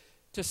Spirit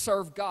to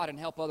serve God and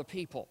help other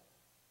people.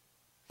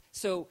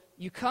 So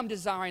you come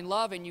desiring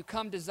love and you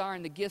come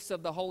desiring the gifts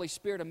of the Holy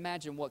Spirit.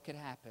 Imagine what could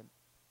happen.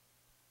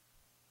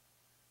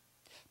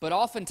 But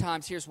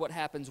oftentimes, here's what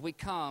happens. We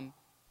come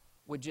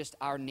with just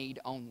our need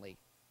only.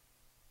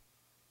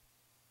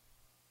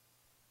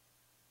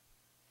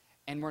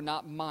 And we're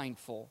not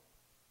mindful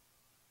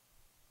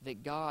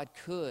that God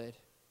could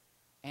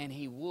and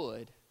He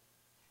would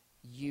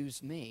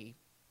use me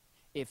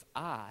if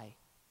I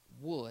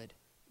would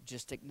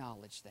just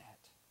acknowledge that.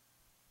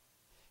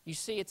 You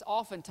see, it's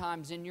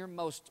oftentimes in your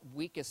most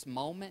weakest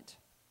moment.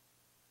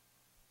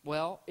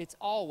 Well, it's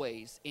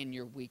always in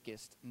your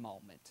weakest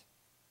moment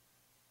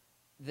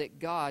that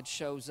God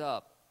shows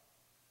up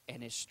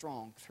and is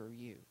strong through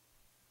you.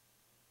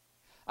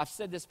 I've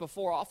said this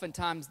before.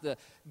 Oftentimes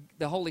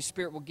the Holy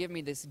Spirit will give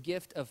me this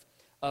gift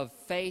of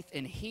faith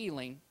and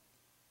healing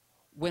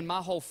when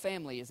my whole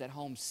family is at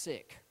home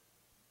sick.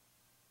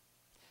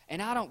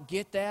 And I don't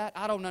get that.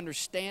 I don't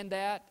understand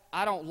that.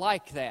 I don't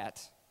like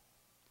that.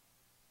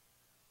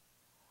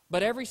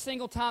 But every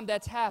single time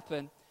that's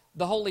happened,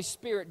 the Holy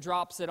Spirit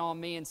drops it on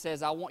me and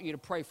says, I want you to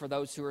pray for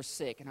those who are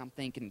sick. And I'm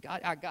thinking,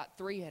 God, I got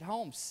 3 at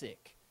home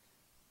sick.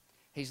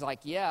 He's like,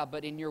 yeah,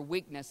 but in your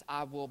weakness,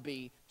 I will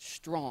be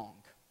strong.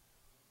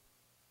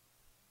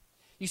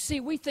 You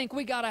see, we think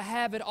we got to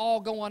have it all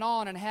going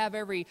on and have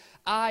every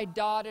I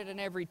dotted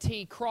and every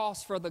T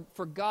crossed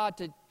for God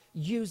to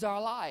use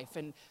our life.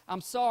 And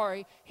I'm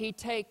sorry, He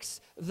takes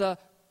the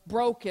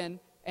broken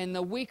and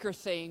the weaker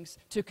things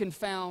to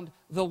confound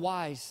the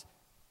wise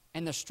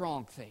and the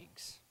strong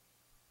things.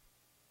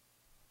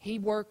 He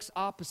works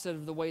opposite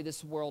of the way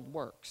this world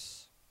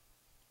works.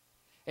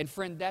 And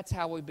friend, that's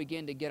how we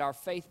begin to get our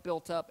faith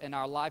built up and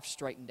our life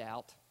straightened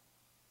out,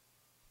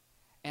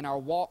 and our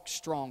walk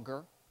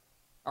stronger,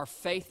 our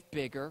faith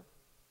bigger,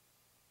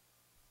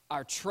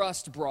 our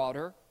trust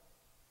broader,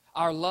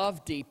 our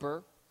love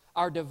deeper,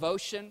 our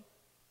devotion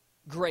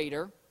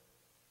greater,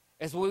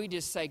 as we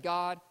just say,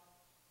 God,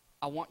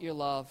 I want your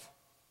love,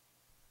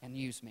 and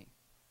use me.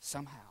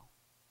 Somehow,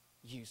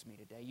 use me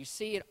today. You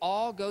see, it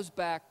all goes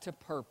back to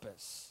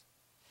purpose.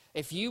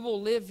 If you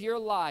will live your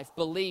life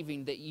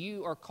believing that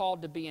you are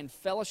called to be in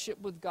fellowship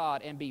with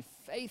God and be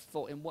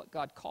faithful in what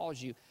God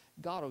calls you,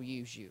 God will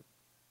use you.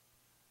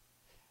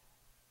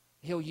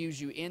 He'll use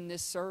you in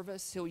this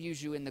service. He'll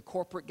use you in the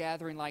corporate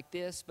gathering like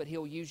this, but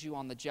He'll use you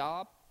on the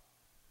job.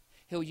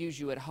 He'll use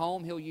you at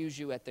home. He'll use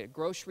you at the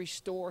grocery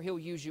store. He'll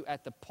use you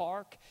at the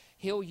park.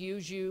 He'll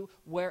use you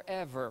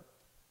wherever.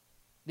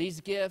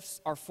 These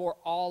gifts are for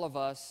all of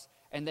us,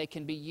 and they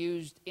can be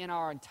used in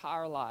our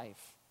entire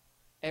life,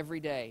 every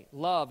day.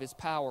 Love is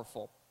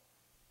powerful.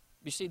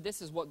 You see,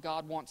 this is what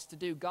God wants to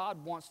do.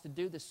 God wants to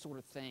do this sort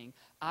of thing,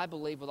 I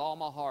believe with all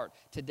my heart,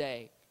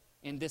 today.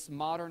 In this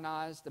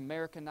modernized,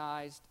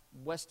 Americanized,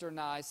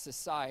 westernized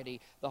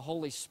society, the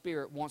Holy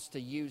Spirit wants to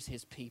use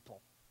His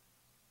people.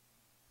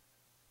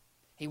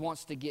 He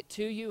wants to get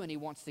to you, and He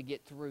wants to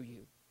get through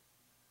you.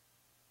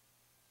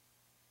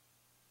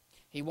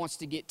 He wants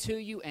to get to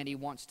you, and He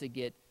wants to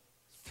get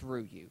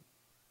through you.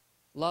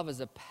 Love is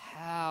a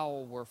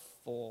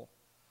powerful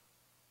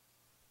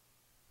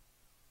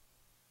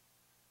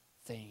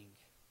thing.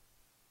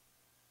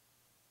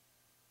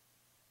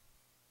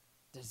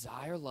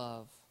 Desire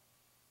love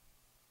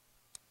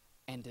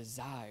and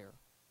desire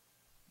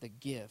the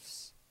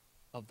gifts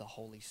of the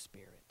Holy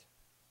Spirit.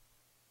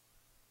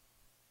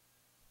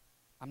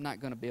 I'm not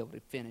going to be able to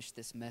finish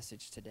this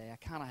message today. I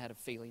kind of had a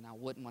feeling I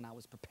wouldn't when I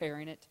was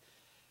preparing it.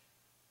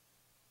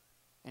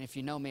 And if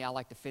you know me, I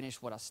like to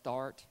finish what I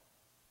start.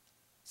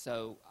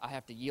 So I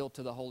have to yield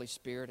to the Holy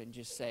Spirit and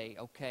just say,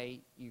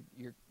 okay,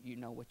 you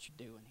know what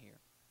you're doing here.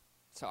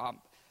 So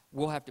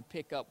we'll have to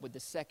pick up with the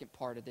second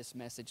part of this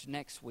message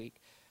next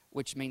week,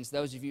 which means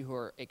those of you who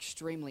are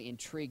extremely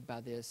intrigued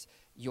by this,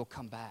 you'll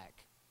come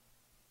back.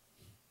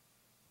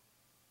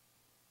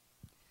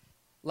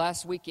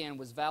 Last weekend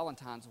was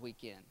Valentine's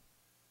weekend.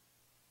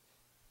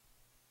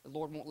 The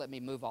Lord won't let me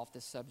move off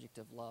this subject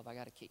of love. I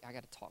got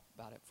to talk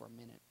about it for a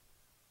minute.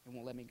 It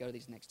won't let me go to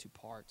these next two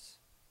parts.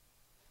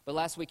 But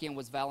last weekend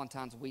was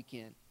Valentine's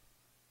weekend.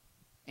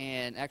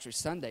 And actually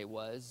Sunday it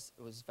was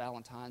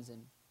Valentine's,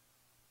 and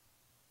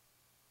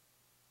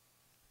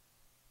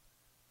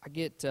I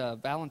get a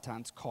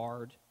Valentine's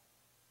card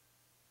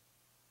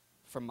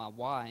from my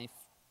wife.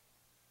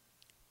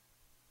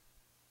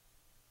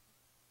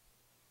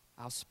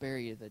 I'll spare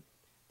you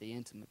the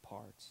intimate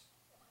parts.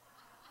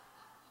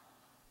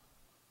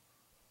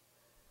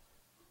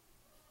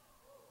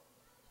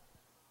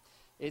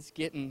 It's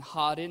getting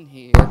hot in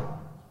here.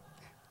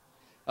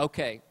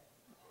 Okay.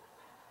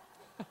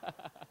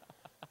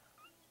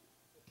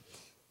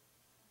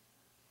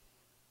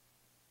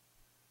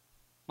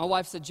 My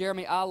wife said,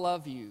 Jeremy, I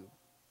love you.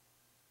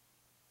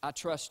 I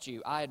trust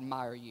you. I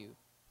admire you.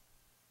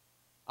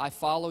 I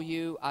follow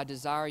you. I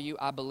desire you.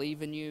 I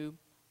believe in you.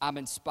 I'm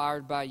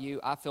inspired by you.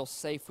 I feel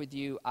safe with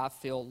you. I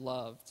feel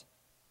loved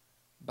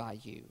by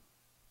you.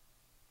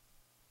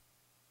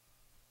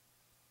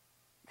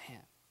 Man.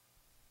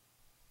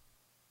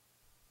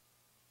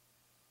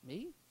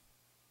 Me?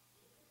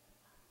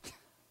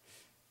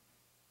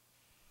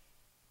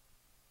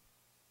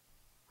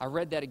 I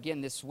read that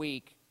again this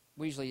week.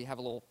 We usually have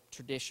a little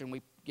tradition.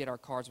 We get our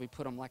cards, we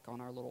put them like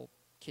on our little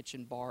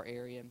kitchen bar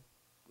area,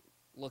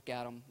 look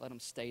at them, let them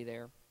stay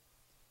there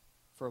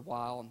for a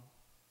while.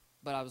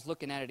 But I was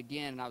looking at it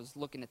again, and I was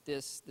looking at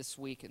this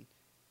week and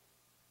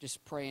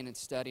just praying and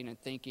studying and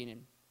thinking,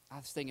 and I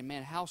was thinking,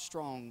 man, how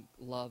strong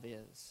love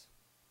is.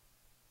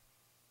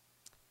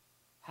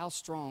 How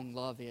strong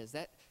love is.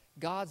 That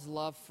God's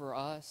love for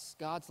us,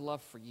 God's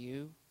love for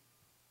you,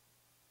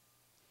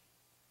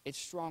 it's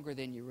stronger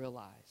than you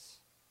realize.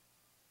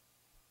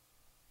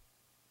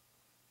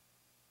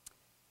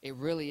 It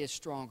really is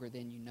stronger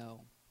than you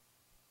know.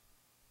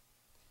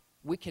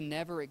 We can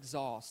never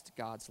exhaust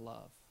God's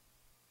love.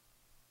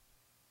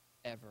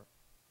 Ever.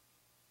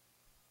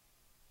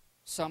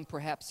 Some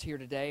perhaps here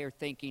today are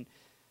thinking,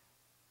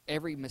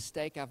 every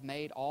mistake I've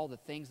made, all the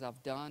things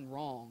I've done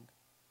wrong,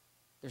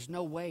 there's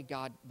no way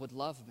God would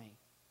love me.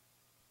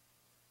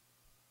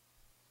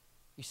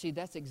 You see,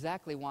 that's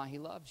exactly why He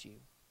loves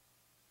you.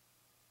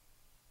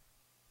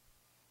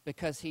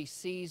 Because He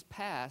sees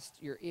past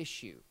your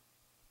issue.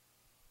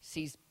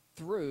 Sees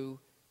through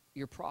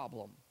your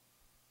problem.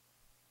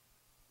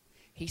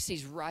 He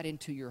sees right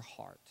into your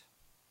heart.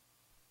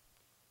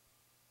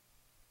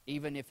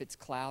 Even if it's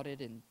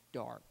clouded and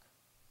dark,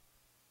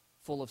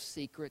 full of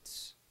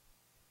secrets,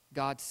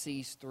 God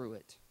sees through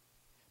it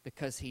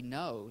because He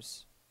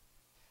knows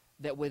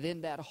that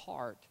within that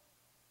heart,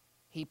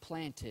 He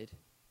planted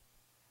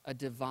a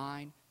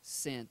divine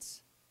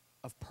sense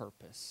of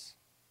purpose.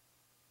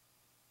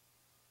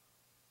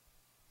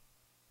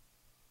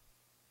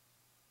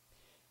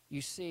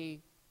 You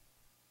see,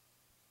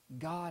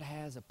 God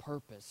has a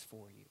purpose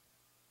for you.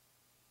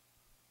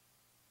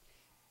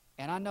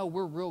 And I know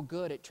we're real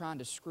good at trying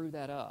to screw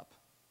that up.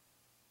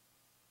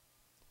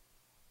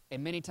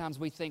 And many times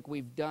we think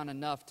we've done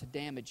enough to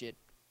damage it.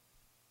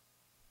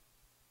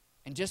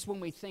 And just when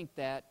we think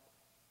that,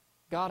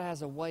 God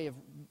has a way of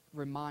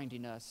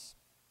reminding us,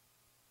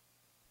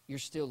 you're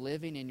still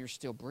living and you're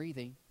still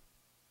breathing.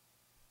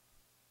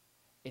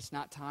 It's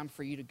not time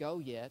for you to go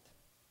yet.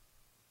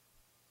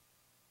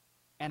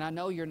 And I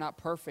know you're not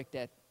perfect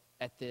at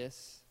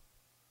this.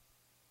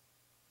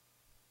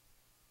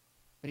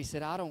 But he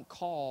said, I don't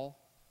call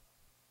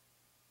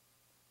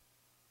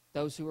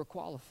those who are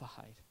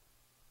qualified.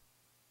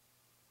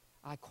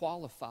 I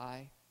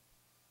qualify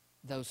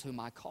those whom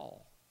I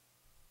call.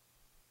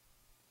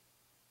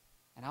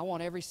 And I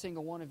want every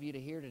single one of you to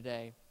hear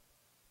today,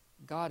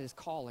 God is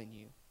calling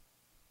you.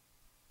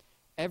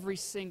 Every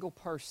single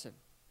person,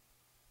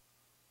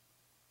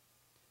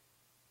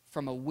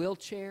 from a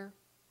wheelchair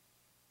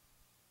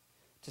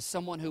to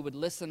someone who would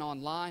listen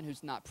online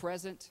who's not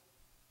present,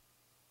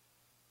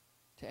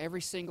 to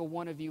every single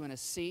one of you in a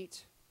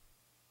seat,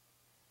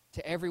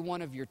 to every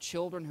one of your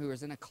children who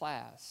is in a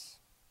class,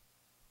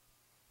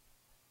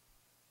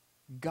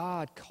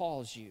 God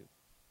calls you.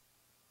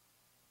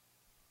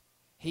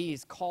 He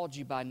has called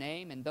you by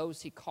name, and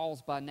those He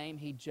calls by name,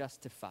 He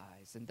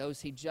justifies. And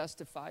those He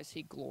justifies,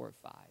 He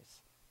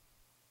glorifies.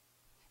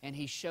 And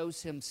He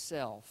shows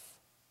Himself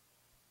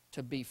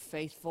to be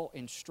faithful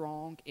and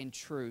strong and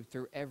true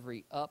through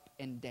every up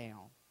and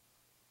down,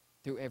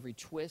 through every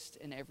twist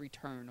and every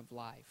turn of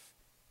life,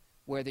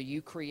 whether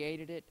you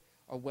created it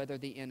or whether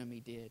the enemy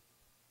did.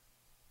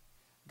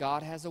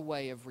 God has a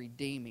way of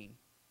redeeming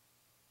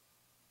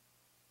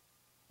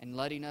and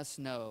letting us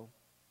know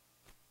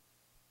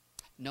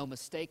no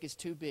mistake is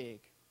too big.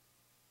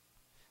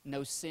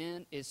 No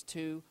sin is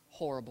too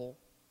horrible.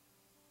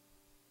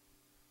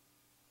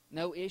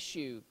 No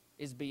issue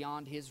is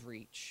beyond His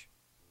reach.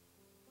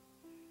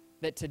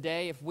 That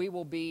today, if we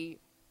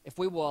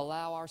will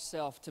allow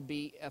ourselves to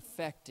be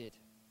affected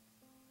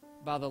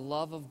by the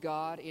love of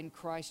God in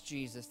Christ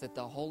Jesus that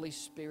the Holy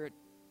Spirit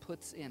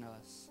puts in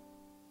us,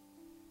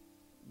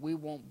 we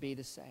won't be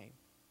the same.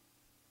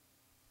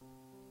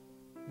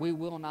 We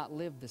will not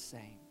live the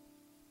same.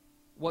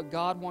 What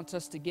God wants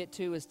us to get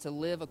to is to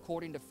live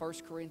according to 1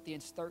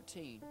 Corinthians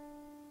 13,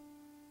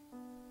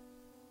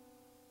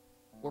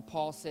 where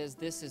Paul says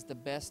this is the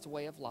best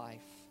way of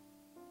life.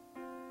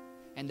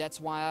 And that's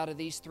why out of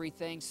these three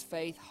things,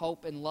 faith,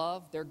 hope, and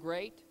love, they're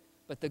great.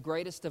 But the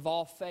greatest of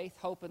all, faith,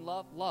 hope, and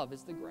love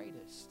is the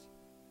greatest.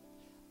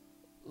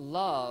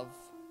 Love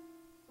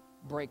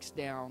breaks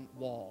down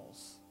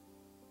walls.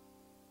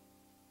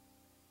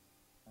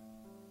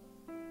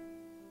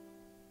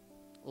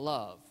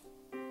 Love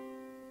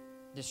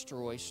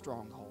destroys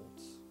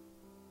strongholds.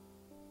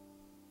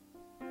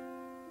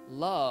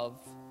 Love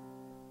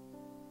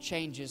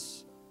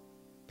changes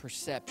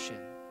perception.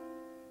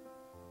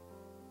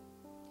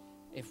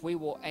 If we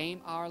will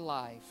aim our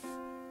life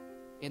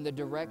in the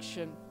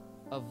direction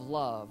of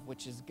love,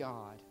 which is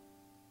God,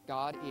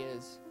 God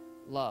is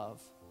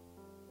love,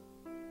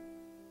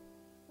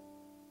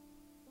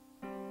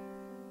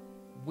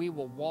 we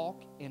will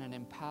walk in an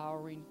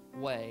empowering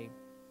way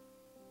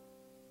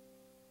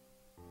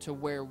to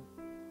where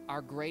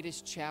our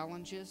greatest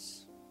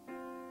challenges,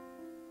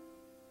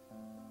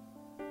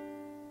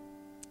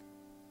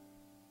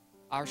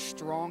 our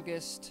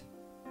strongest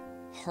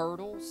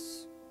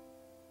hurdles,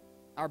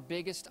 our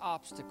biggest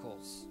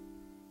obstacles,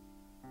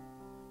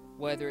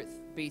 whether it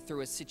be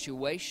through a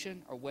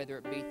situation or whether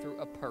it be through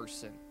a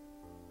person,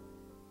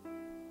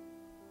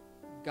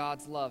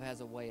 God's love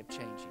has a way of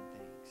changing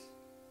things.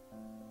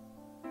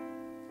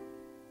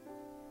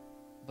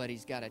 But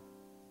He's got to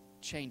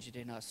change it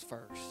in us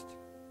first.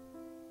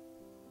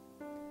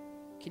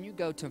 Can you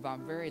go to my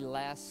very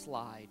last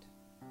slide?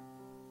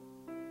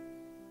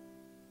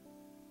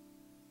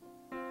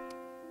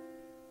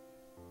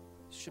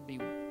 Should be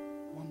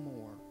one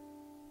more.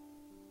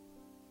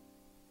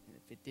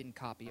 If it didn't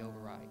copy over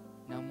right.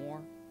 No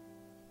more?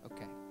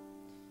 Okay.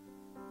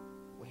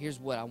 Well, here's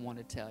what I want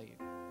to tell you.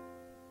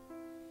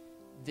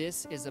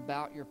 This is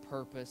about your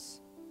purpose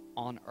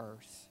on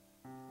earth.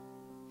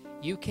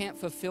 You can't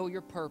fulfill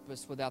your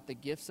purpose without the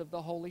gifts of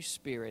the Holy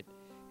Spirit,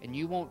 and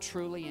you won't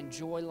truly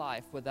enjoy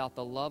life without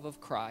the love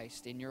of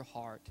Christ in your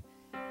heart.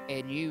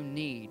 And you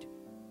need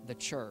the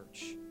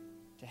church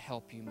to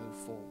help you move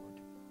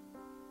forward.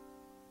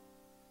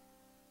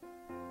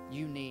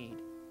 You need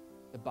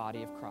the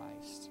body of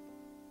Christ.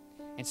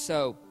 And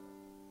so,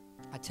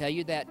 I tell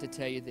you that to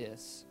tell you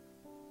this.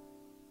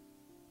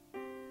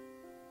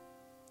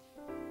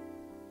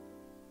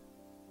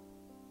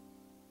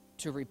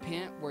 To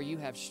repent where you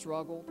have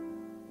struggled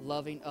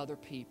loving other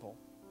people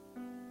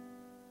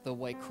the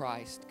way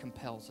Christ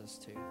compels us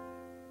to.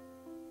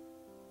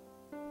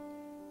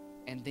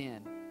 And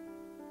then,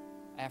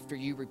 after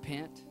you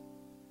repent,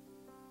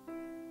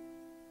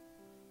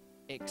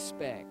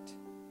 expect,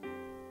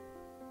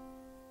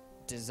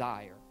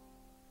 desire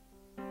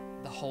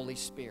the Holy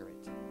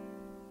Spirit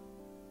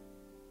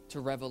to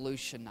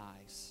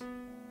revolutionize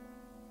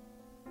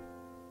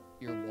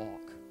your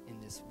walk in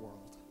this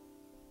world.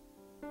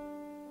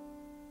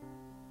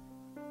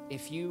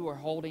 If you are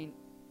holding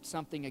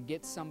something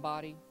against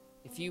somebody,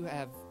 if you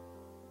have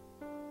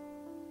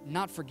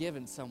not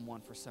forgiven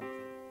someone for something,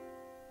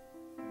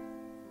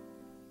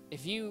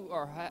 if you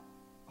are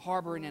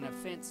harboring an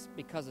offense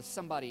because of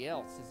somebody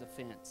else's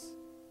offense,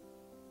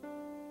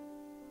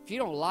 if you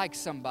don't like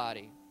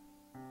somebody,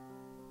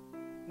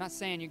 I'm not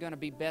saying you're going to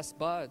be best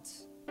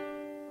buds.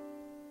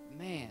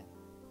 Man,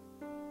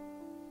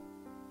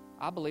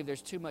 I believe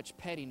there's too much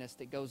pettiness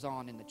that goes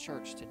on in the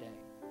church today,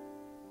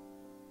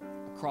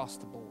 across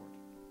the board.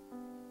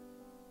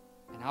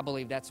 And I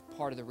believe that's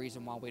part of the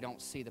reason why we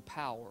don't see the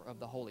power of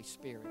the Holy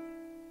Spirit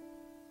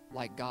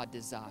like God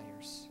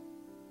desires.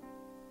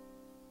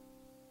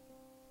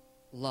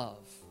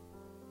 Love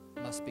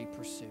must be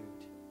pursued.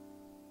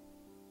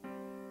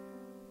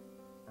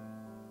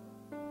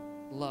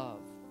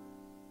 Love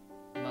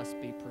must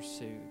be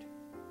pursued.